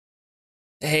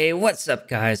Hey, what's up,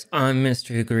 guys? I'm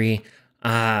Mr. Agree.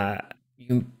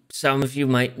 Some of you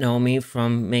might know me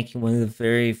from making one of the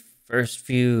very first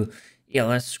few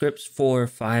ELS scripts for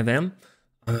FiveM.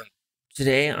 Uh,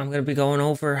 Today, I'm going to be going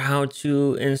over how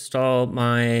to install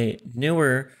my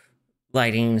newer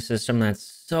lighting system that's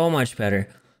so much better.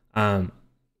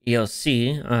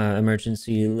 ELC,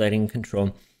 Emergency Lighting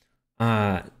Control.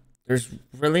 Uh, there's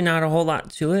really not a whole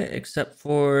lot to it except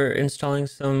for installing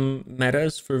some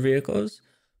metas for vehicles.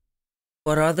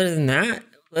 But other than that,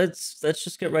 let's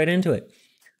just get right into it.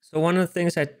 So one of the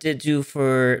things I did do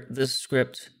for this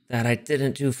script that I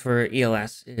didn't do for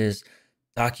ELS is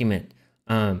document.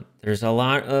 There's a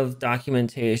lot of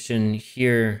documentation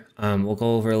here. We'll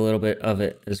go over a little bit of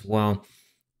it as well.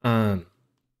 Um,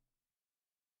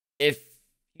 if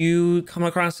you come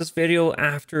across this video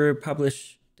after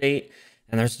publish date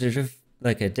and there's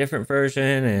like a different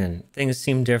version and things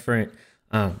seem different,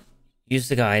 use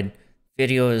the guide.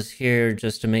 Video is here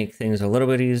just to make things a little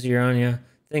bit easier on you.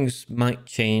 Things might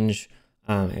change.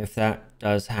 If that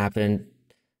does happen,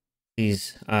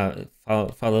 please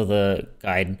follow the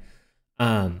guide.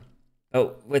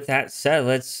 But with that said,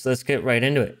 let's get right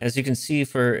into it. As you can see,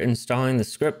 for installing the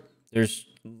script, there's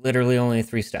literally only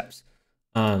 3 steps.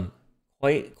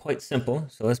 Quite simple.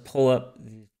 So let's pull up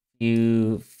the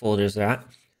few folders that.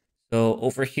 So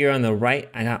over here on the right,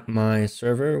 I got my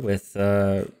server with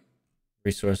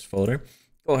resource folder.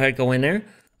 Go ahead, go in there.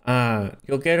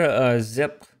 You'll get a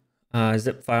zip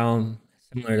file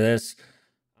similar to this.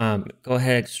 Go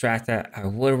ahead, extract that. I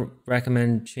would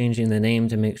recommend changing the name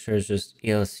to make sure it's just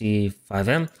ELC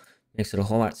FiveM. Makes it a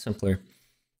whole lot simpler.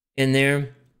 In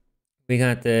there, we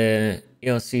got the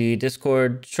ELC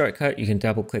Discord shortcut. You can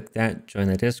double click that, join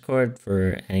the Discord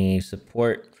for any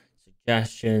support,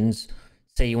 suggestions.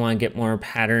 Say you want to get more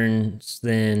patterns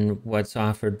than what's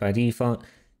offered by default.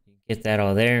 You get that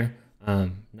all there.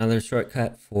 Another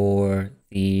shortcut for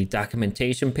the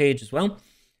documentation page as well.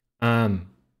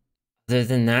 Other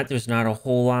than that, there's not a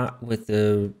whole lot with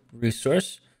the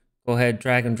resource. Go ahead,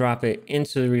 drag and drop it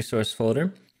into the resource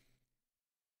folder.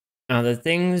 Now, the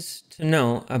things to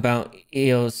know about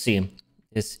ELC,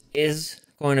 this is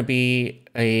going to be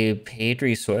a paid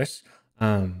resource.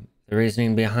 The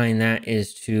reasoning behind that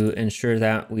is to ensure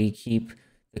that we keep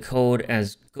the code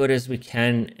as good as we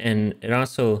can, and it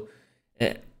also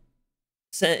it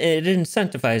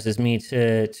incentivizes me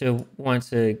to want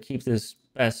to keep this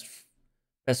best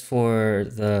for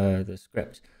the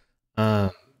script.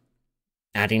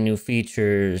 Adding new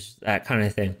features, that kind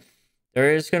of thing.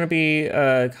 There is going to be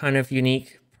a kind of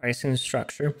unique pricing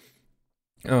structure.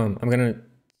 I'm going to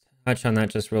touch on that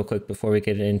just real quick before we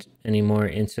get any more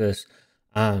into this.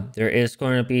 There is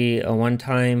going to be a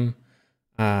one-time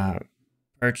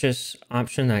purchase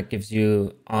option that gives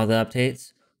you all the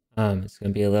updates. It's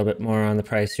going to be a little bit more on the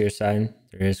pricier side.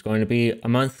 There is going to be a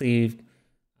monthly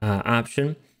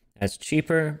option that's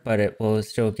cheaper, but it will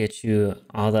still get you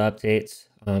all the updates.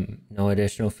 No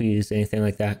additional fees, anything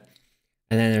like that.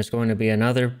 And then there's going to be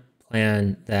another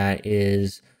plan that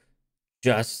is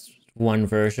just one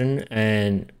version,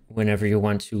 and whenever you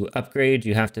want to upgrade,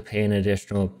 you have to pay an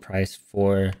additional price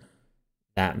for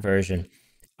that version.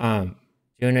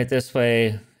 Doing it this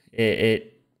way,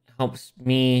 it helps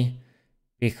me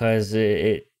because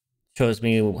it shows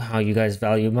me how you guys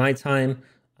value my time,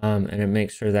 and it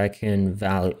makes sure that I can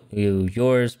value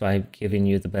yours by giving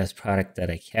you the best product that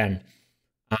I can.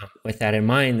 With that in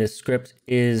mind, this script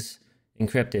is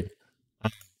encrypted.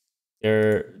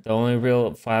 The only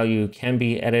real file you can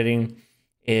be editing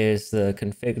is the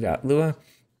config.lua.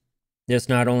 This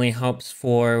not only helps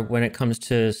for when it comes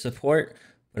to support,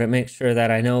 but it makes sure that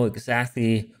I know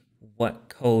exactly what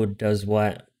code does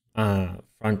what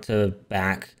front to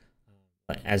back,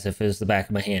 as if it was the back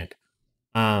of my hand.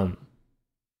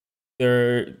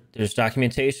 There's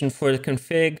documentation for the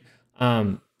config.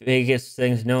 Biggest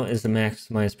thing to note is the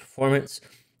maximize performance.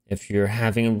 If you're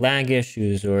having lag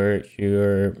issues or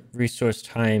your resource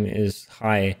time is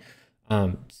high,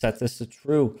 set this to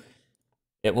true.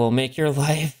 It will make your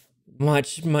life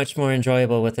much more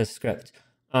enjoyable with this script.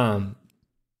 Other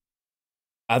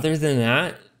than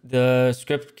that, the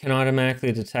script can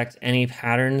automatically detect any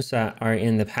patterns that are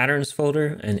in the patterns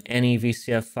folder and any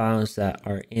VCF files that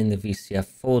are in the VCF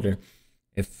folder.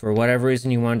 If for whatever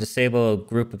reason you want to disable a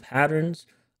group of patterns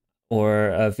or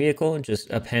a vehicle, just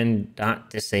append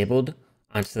 .disabled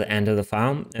onto the end of the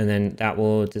file, and then that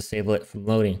will disable it from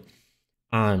loading.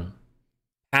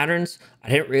 Patterns, I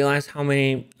didn't realize how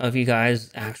many of you guys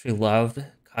actually loved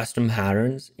custom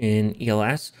patterns in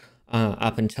ELS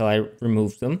up until I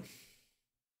removed them.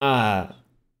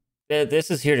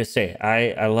 this is here to stay.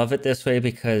 I love it this way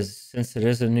because since it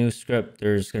is a new script,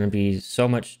 there's going to be so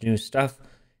much new stuff.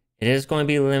 It is going to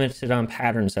be limited on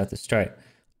patterns at the start.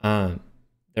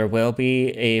 There will be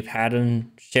a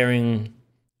pattern sharing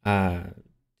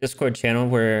Discord channel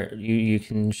where you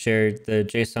can share the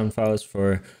JSON files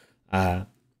for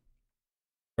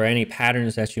any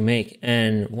patterns that you make.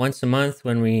 And once a month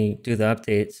when we do the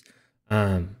updates,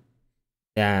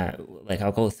 that like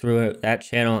I'll go through that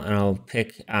channel and I'll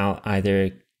pick out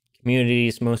either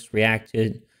community's most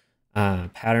reacted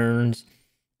patterns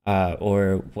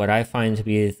or what I find to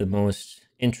be the most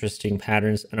interesting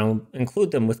patterns, and I'll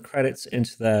include them with credits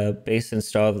into the base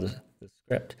install of the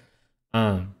script.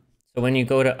 So when you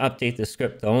go to update the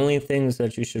script, the only things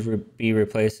that you should be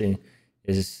replacing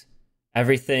is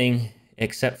everything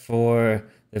except for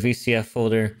the VCF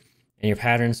folder and your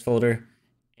patterns folder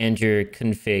and your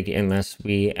config, unless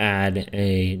we add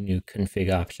a new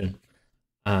config option.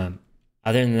 Other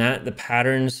than that, the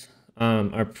patterns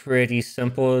are pretty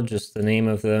simple, just the name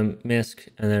of the MISC,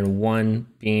 and then 1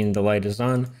 being the light is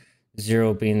on,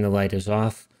 0 being the light is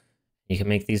off. You can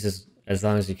make these as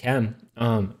long as you can,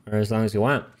 or as long as you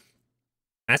want.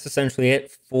 That's essentially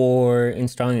it for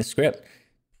installing the script.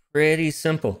 Pretty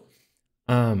simple.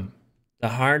 The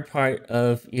hard part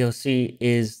of ELC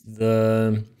is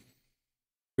the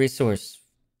resource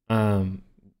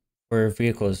for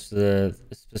vehicles,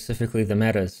 specifically the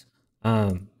metas.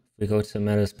 We go to the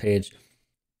metas page.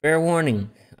 Fair warning,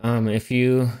 if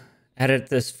you edit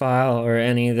this file or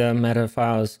any of the meta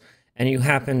files and you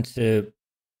happen to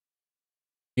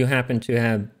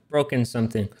have broken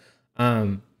something,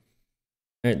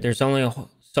 there's only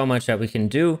so much that we can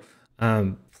do.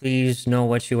 Please know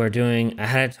what you are doing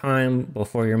ahead of time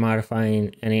before you're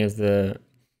modifying any of the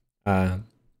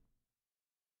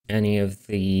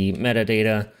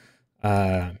metadata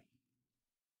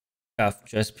stuff,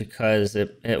 just because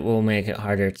it will make it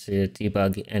harder to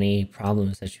debug any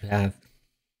problems that you have.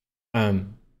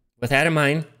 With that in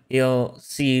mind,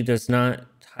 ELC does not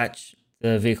touch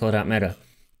the vehicle.meta.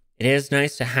 It is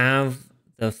nice to have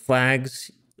the flags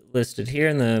listed here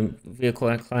in the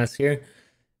vehicle class here.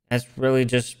 That's really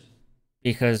just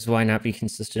because why not be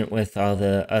consistent with all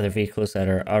the other vehicles that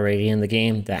are already in the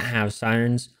game that have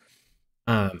sirens.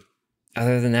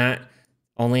 Other than that,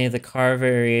 only the car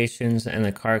variations and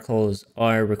the car codes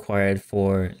are required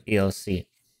for ELC.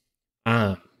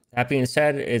 That being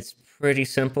said, it's pretty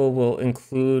simple. We'll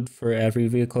include for every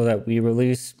vehicle that we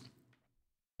release,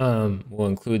 we'll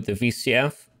include the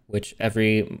VCF, which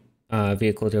every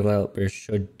vehicle developer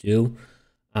should do,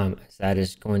 as that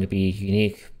is going to be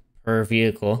unique per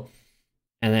vehicle.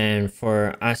 And then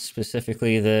for us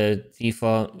specifically, the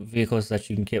default vehicles that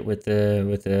you can get with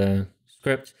the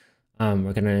script,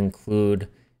 we're going to include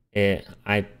it.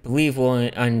 I believe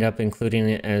we'll end up including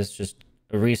it as just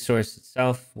a resource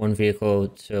itself, one vehicle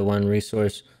to one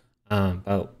resource,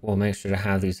 but we'll make sure to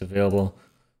have these available,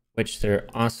 which there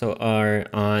also are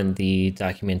on the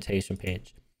documentation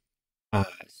page.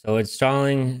 So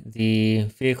installing the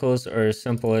vehicles are as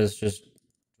simple as just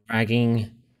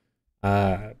dragging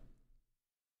the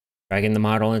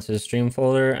model into the stream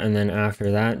folder, and then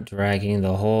after that, dragging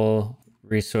the whole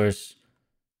resource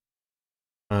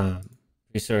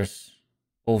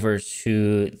over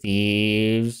to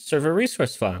the server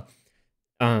resource file.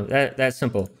 That's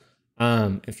simple.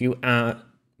 If you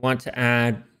want to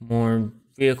add more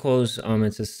vehicles,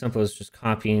 it's as simple as just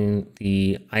copying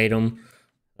the item.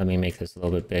 Let me make this a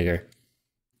little bit bigger.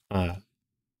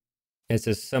 It's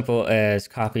as simple as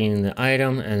copying the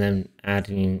item and then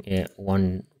adding it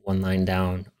one line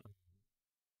down.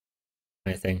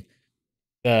 I think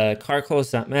the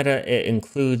carcos.meta, it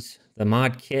includes the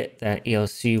mod kit that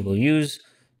ELC will use.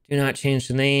 Do not change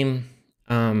the name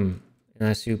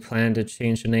unless you plan to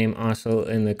change the name also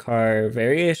in the car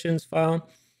variations file.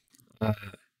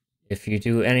 If you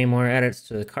do any more edits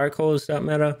to the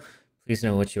carcos.meta, please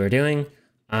know what you are doing.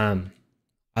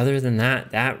 Other than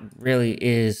that, that really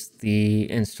is the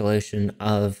installation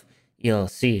of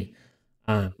ELC.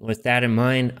 With that in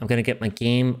mind, I'm going to get my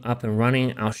game up and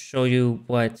running. I'll show you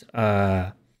what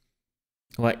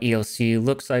ELC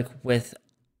looks like with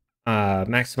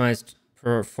maximized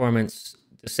performance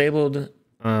disabled.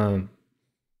 Then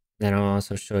I'll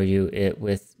also show you it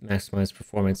with maximized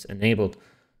performance enabled.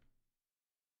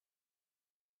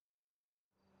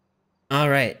 All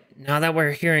right, now that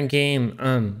we're here in game,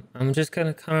 I'm just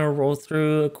gonna kind of roll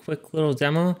through a quick little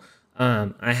demo.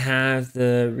 I have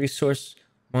the resource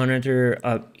monitor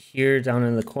up here down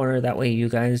in the corner. That way you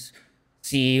guys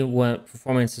see what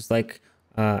performance is like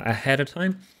ahead of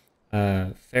time.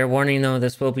 Fair warning though,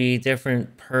 this will be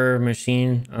different per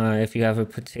machine. If you have a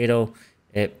potato,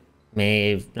 it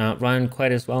may not run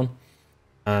quite as well.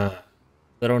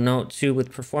 Little note too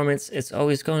with performance, it's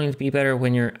always going to be better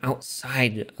when you're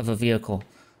outside of a vehicle.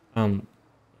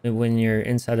 When you're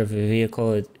inside of a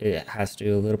vehicle, it has to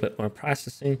do a little bit more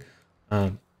processing.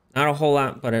 Not a whole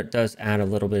lot, but it does add a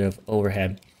little bit of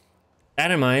overhead.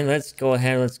 That in mind, let's go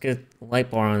ahead, let's get the light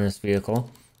bar on this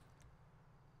vehicle.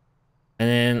 And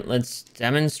then let's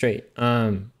demonstrate.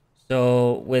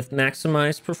 So with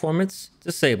maximize performance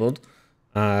disabled,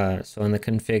 so in the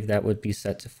config that would be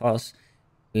set to false,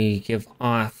 we give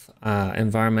off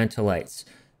environmental lights.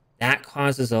 That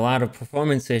causes a lot of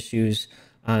performance issues,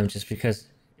 just because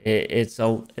it's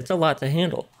a lot to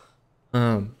handle.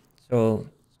 So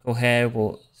let's go ahead,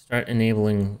 we'll start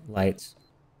enabling lights.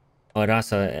 Oh,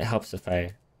 it helps if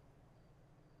I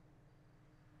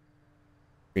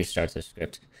restart the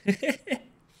script.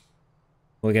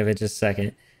 We'll give it just a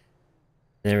second.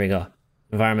 There we go.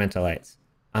 Environmental lights.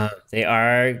 They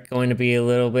are going to be a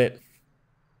little bit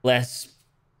less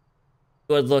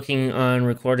good looking on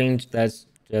recording. That's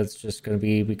just going to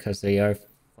be because they are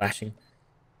flashing.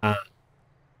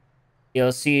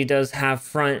 ELC does have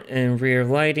front and rear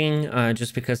lighting,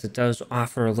 just because it does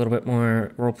offer a little bit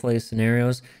more roleplay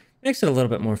scenarios. Makes it a little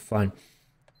bit more fun.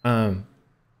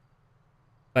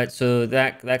 But so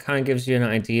that kind of gives you an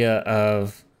idea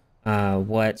of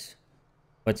what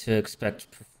to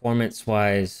expect performance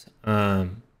wise,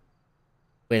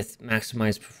 with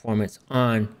maximize performance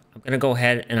on. I'm gonna go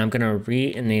ahead and I'm gonna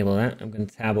re-enable that. I'm gonna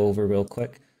tab over real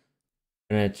quick.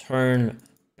 I'm gonna turn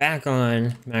back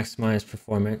on maximize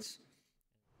performance.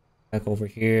 Back over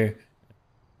here,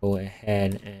 go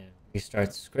ahead and restart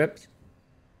the script.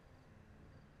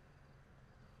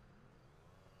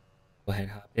 Go ahead,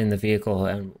 hop in the vehicle,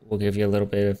 and we'll give you a little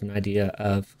bit of an idea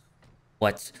of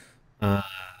what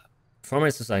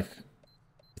performance is like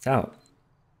without.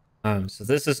 So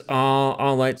this is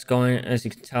all lights going. As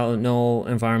you can tell, no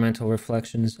environmental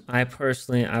reflections. I'd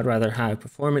rather have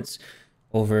performance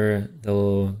over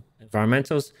the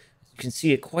environmentals. As you can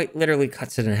see, it quite literally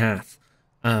cuts it in half.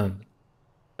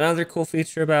 Another cool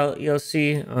feature about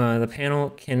ELC, the panel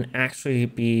can actually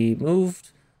be moved.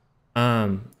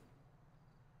 Kind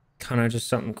of just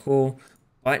something cool.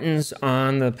 Buttons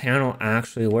on the panel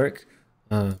actually work.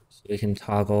 So we can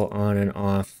toggle on and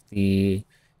off the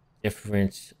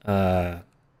different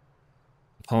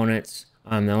components.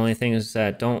 The only things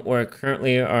that don't work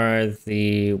currently are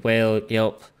the whale,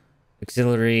 yelp,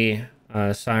 auxiliary,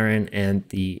 siren, and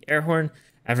the air horn.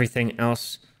 Everything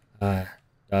else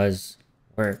does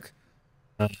work.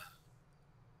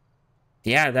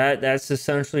 Yeah, that's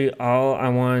essentially all I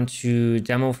wanted to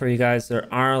demo for you guys.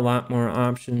 There are a lot more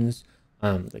options.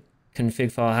 The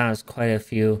config file has quite a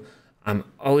few. I'm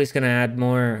always going to add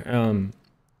more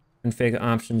config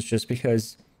options just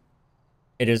because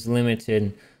it is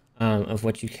limited of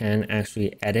what you can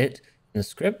actually edit in the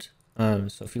script.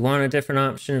 So if you want a different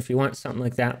option, if you want something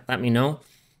like that, let me know.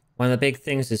 One of the big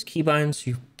things is keybinds.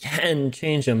 You can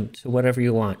change them to whatever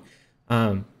you want.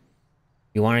 You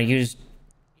want to use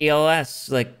ELS,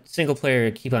 like single player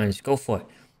keybinds, go for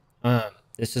it.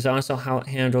 This is also how it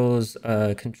handles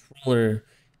controller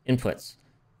inputs.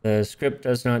 The script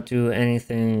does not do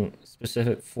anything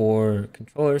specific for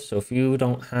controllers, so if you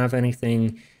don't have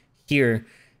anything here,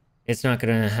 it's not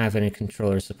going to have any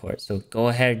controller support. So go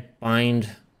ahead,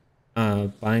 bind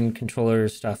controller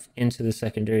stuff into the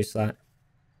secondary slot.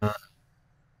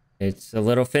 It's a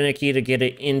little finicky to get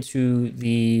it into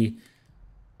the,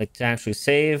 like, to actually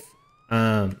save,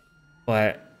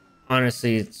 but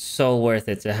honestly, it's so worth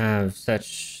it to have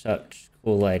such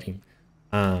cool lighting.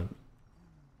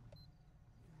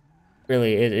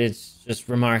 Really, it's just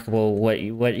remarkable what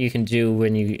you can do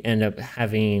when you end up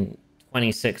having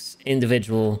 26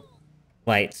 individual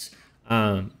lights.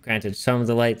 Granted, some of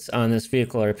the lights on this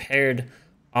vehicle are paired.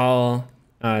 All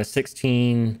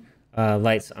 16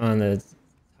 lights on the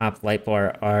top light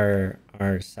bar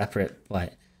are separate,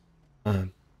 but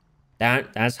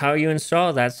that's how you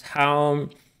install. That's how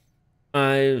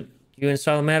you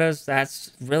install the metas.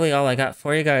 That's really all I got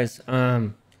for you guys.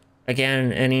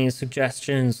 Again, any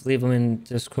suggestions, leave them in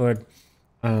Discord.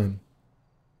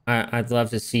 I'd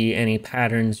love to see any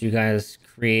patterns you guys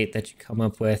create that you come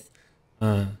up with.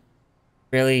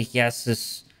 Really, yes,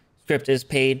 this script is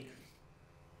paid,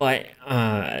 but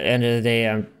at the end of the day,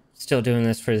 I'm still doing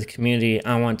this for the community.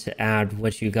 I want to add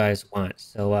what you guys want,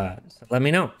 so let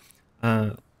me know.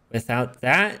 Without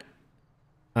that,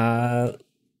 have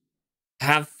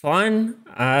fun.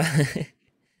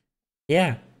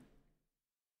 Yeah,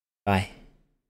 bye.